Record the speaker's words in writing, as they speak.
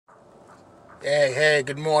Hey,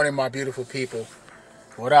 good morning, my beautiful people.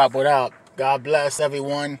 What up, what up? God bless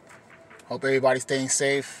everyone. Hope everybody's staying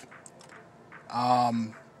safe.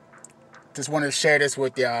 Just wanted to share this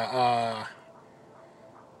with ya.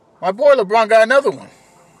 My boy LeBron got another one.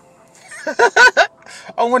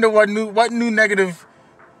 I wonder what new negative,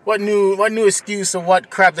 what new excuse or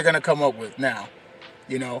what crap they're gonna come up with now.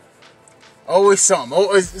 You know, always something.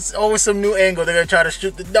 It's always some new angle they're gonna try to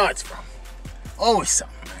shoot the darts from. Always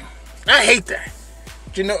something, man. I hate that.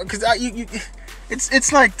 You know, because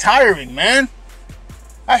it's like tiring, man.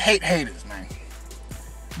 I hate haters, man.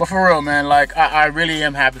 But for real, man, like I really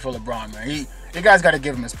am happy for LeBron, man. You guys got to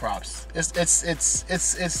give him his props.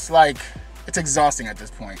 It's like it's exhausting at this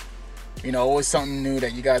point. You know, always something new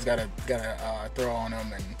that you guys gotta throw on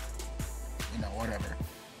him, and whatever.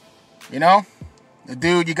 You know, the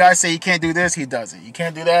dude, you guys say he can't do this, he does it. You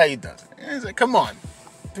can't do that, he does it. It's like, come on,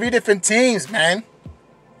 3 different teams, man.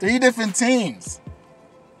 3 different teams.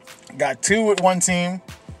 Got 2 with one team.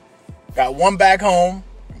 Got 1 back home.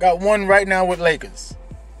 Got 1 right now with Lakers.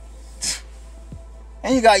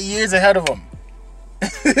 And you got years ahead of him.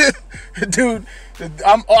 Dude,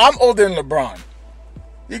 I'm older than LeBron.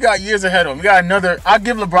 You got years ahead of him. You got another. I'll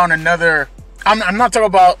give LeBron another. I'm not talking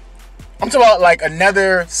about. I'm talking about like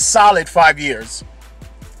another solid 5 years.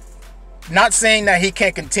 Not saying that he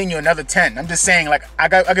can't continue another 10. I'm just saying like I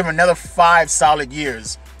give him another 5 solid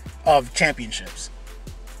years of championships.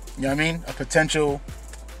 You know what I mean? A potential,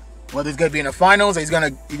 whether he's gonna be in the finals or he's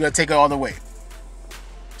gonna take it all the way.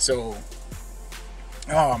 So,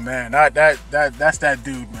 oh man, that's that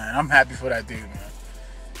dude, man. I'm happy for that dude, man.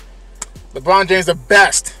 LeBron James the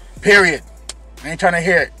best. Period. I ain't trying to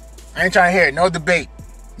hear it. No debate.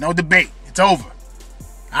 It's over.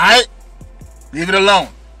 Alright? Leave it alone.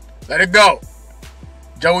 Let it go.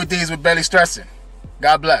 Joey D's with belly stressing.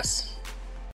 God bless.